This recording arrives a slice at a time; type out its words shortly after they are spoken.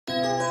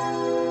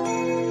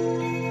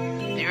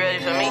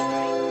feel me?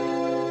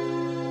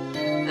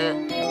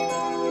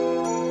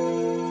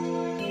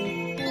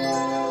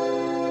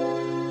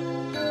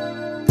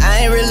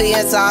 I ain't really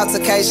into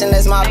altercation,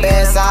 that's my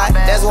bad side.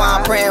 That's why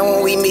I'm praying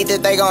when we meet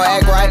that they gon'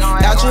 act right.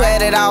 Thought you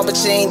had it all, but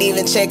you ain't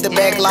even checked the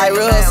back light.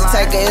 Real hustle,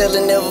 take a hill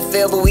and never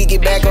fail, but we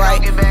get back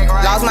right.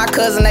 Lost my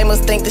cousin, they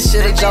must think this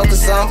shit a joke or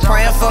something.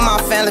 Praying for my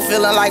family,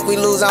 feeling like we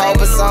losing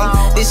hope or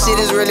something. This shit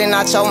is really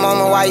not your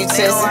moment, why you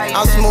testing?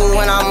 I'm smooth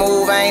when I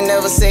move, I ain't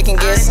never second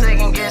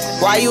guessing.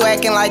 Why you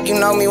acting like you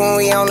know me when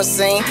we on the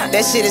scene?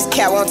 That shit is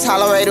cat, won't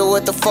tolerate it,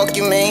 what the fuck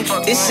you mean?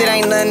 This shit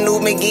ain't nothing new,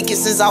 been geeking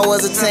since I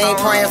was a teen.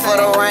 Praying for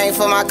the rain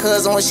for my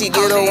cousin when she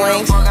get her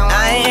wings.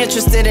 I ain't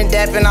interested in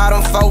dapping all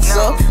them folks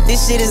up.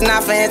 This shit is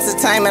not for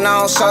entertainment, I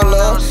don't show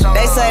love.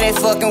 They say they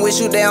fucking with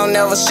you, they don't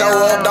never show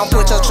up. Don't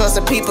put your trust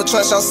in people,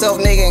 trust yourself,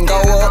 nigga, and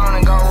go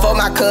up. For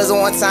my cousin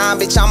one time,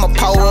 bitch, I'ma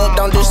pull up.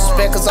 Don't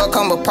disrespect, cause I'll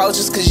come approach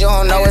us, cause you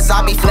don't know us.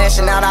 I be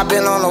flashing out, I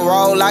been on the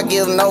roll, I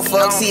give no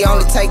fucks. He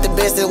only take the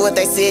best of what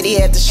they said he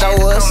had to show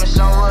us.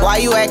 Why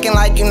you acting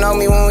like you know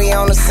me when we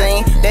on the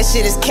scene? That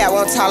shit is cat,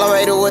 won't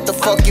tolerate it, what the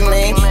fuck you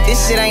mean?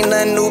 This shit ain't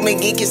nothing new, been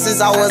geeking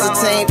since I was a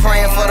teen.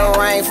 Praying for the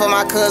rain for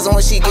my cousin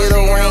when she get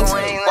her wings.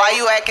 Why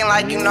you acting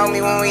like you know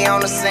me when we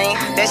on the scene?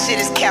 That shit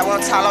is cat,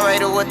 won't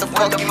tolerate it, what the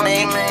fuck you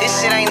mean? This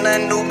shit ain't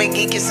nothing new, been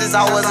geeking since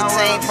I was a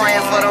teen.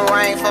 Praying for the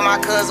rain for my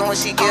cousin when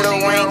she get her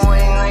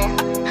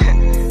wings.